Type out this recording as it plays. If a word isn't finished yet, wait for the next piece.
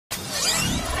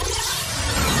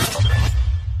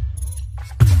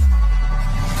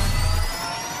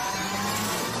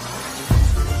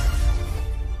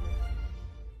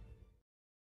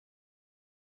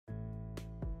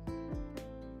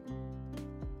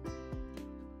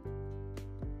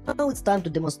Now it's time to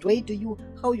demonstrate to you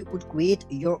how you could create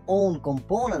your own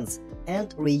components and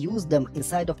reuse them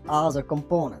inside of other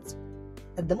components.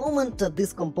 At the moment,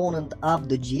 this component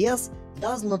app.js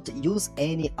does not use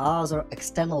any other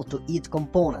external to it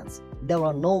components. There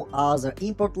are no other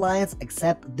import lines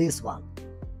except this one.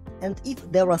 And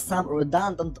if there are some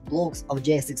redundant blocks of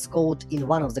JSX code in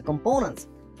one of the components,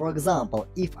 for example,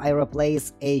 if I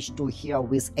replace h2 here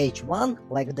with h1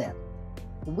 like that,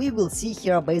 we will see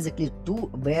here basically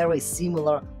two very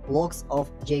similar blocks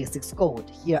of JSX code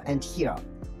here and here.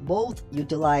 Both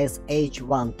utilize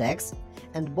h1 text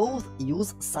and both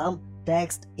use some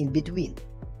text in between.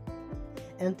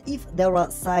 And if there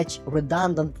are such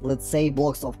redundant, let's say,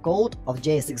 blocks of code of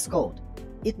JSX code,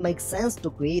 it makes sense to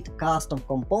create custom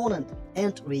component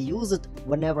and reuse it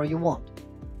whenever you want.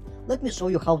 Let me show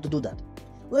you how to do that.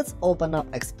 Let's open up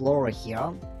Explorer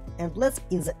here, and let's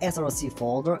in the src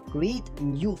folder create a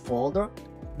new folder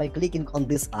by clicking on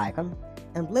this icon,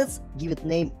 and let's give it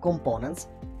name components,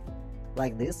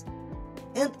 like this.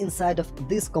 And inside of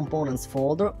this components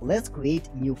folder, let's create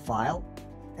a new file,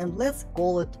 and let's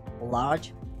call it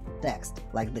large text,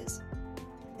 like this.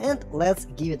 And let's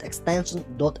give it extension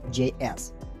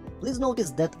 .js. Please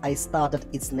notice that I started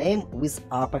its name with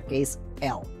uppercase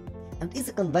L. And it's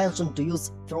a convention to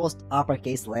use first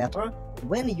uppercase letter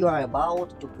when you are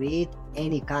about to create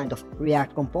any kind of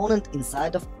React component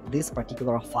inside of this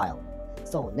particular file.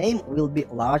 So name will be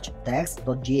large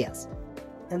text.js.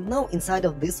 And now inside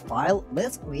of this file,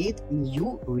 let's create a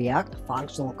new React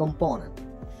functional component.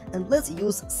 And let's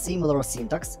use similar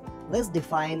syntax. Let's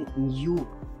define new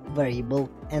variable,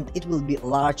 and it will be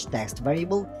large text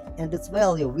variable, and its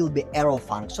value will be arrow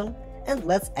function, and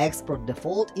let's export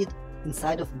default it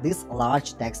inside of this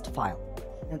large text file.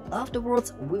 And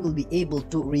afterwards we will be able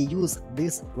to reuse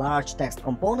this large text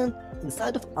component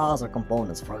inside of other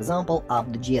components, for example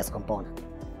app.js component.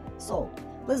 So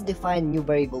let's define new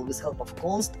variable with help of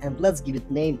const, and let's give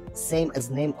it name same as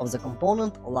name of the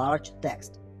component large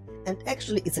text. And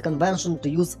actually it's a convention to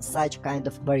use such kind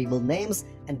of variable names,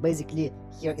 and basically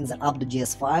here in the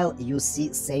app.js file you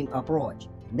see same approach.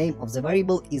 Name of the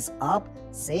variable is app,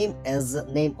 same as the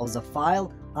name of the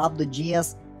file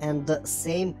app.js, and the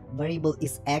same variable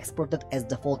is exported as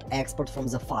default export from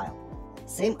the file.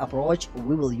 Same approach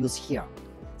we will use here.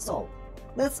 So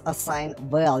let's assign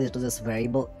value to this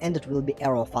variable, and it will be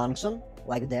arrow function,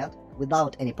 like that,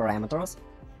 without any parameters.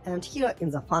 And here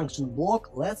in the function block,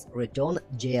 let's return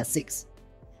JSX,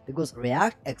 because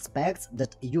React expects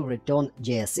that you return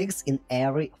JSX in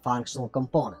every functional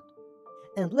component.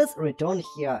 And let's return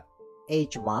here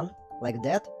h1, like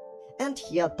that, and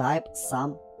here type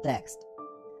some text.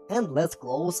 And let's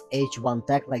close h1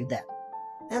 tag like that.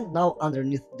 And now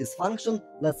underneath this function,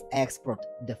 let's export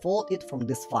default it from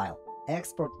this file.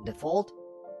 Export default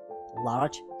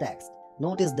large text.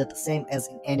 Notice that same as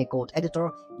in any code editor,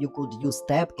 you could use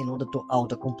tab in order to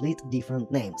autocomplete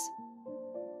different names.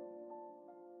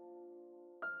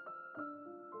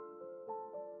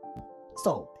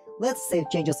 So let's save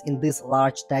changes in this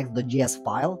large text.js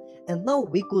file, and now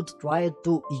we could try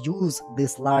to use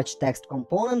this large text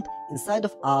component inside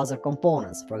of other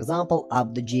components, for example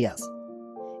app.js.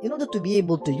 In order to be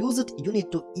able to use it, you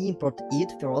need to import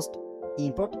it first.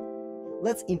 Import.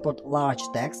 Let's import large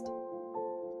text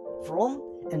from,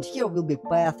 and here will be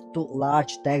path to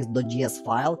large text.js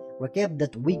file. Recap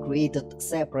that we created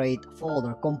separate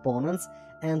folder components,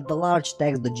 and the large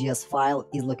text.js file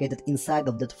is located inside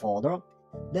of that folder.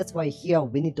 That's why here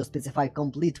we need to specify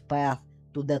complete path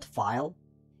to that file.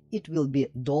 It will be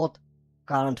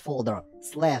 .current folder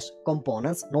 /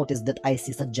 components. Notice that I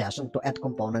see suggestion to add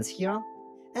components here,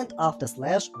 and after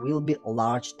slash will be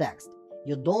large text.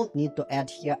 You don't need to add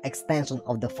here extension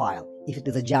of the file if it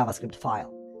is a JavaScript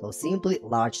file. So simply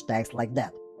large text like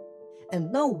that.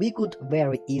 And now we could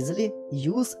very easily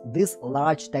use this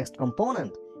large text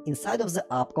component inside of the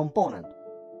app component.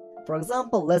 For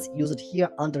example, let's use it here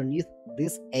underneath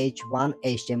this h1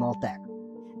 HTML tag.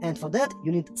 And for that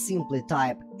you need simply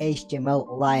type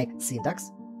HTML-like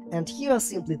syntax, and here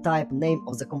simply type name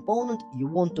of the component you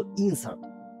want to insert.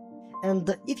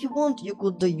 And if you want, you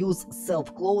could use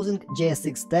self-closing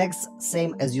JSX tags,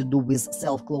 same as you do with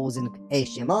self-closing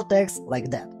HTML tags, like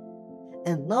that.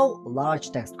 And now large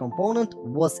text component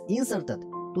was inserted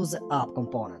to the app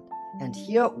component, and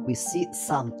here we see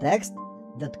some text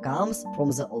that comes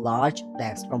from the large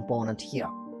text component here.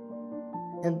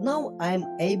 And now I'm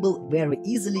able very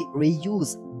easily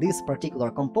reuse this particular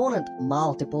component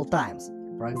multiple times.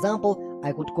 For example,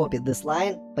 I could copy this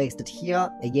line, paste it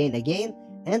here again,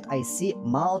 and I see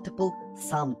multiple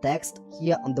some text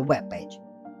here on the web page.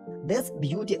 That's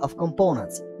beauty of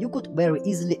components. You could very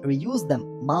easily reuse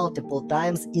them multiple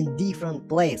times in different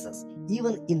places,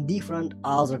 even in different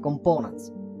other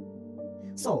components.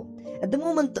 So, at the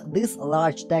moment this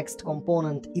large text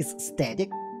component is static,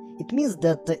 it means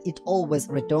that it always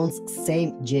returns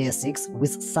same JSX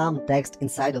with some text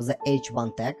inside of the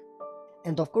h1 tag.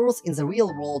 And of course, in the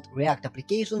real-world React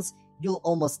applications, you'll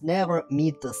almost never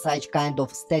meet such kind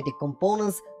of static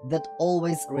components that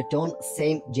always return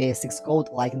same JSX code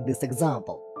like in this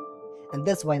example. And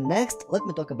that's why next let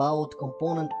me talk about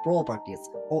component properties,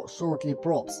 or shortly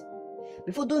props.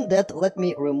 Before doing that, let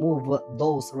me remove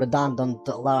those redundant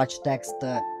large text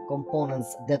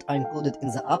components that are included in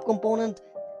the app component,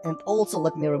 and also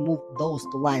let me remove those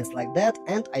two lines like that,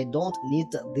 and I don't need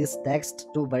this text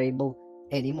to variable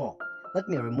anymore. Let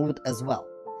me remove it as well.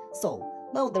 So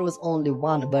now there is only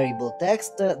one variable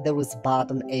text, there is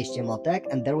button HTML tag,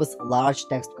 and there is large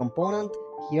text component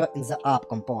here in the app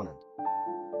component.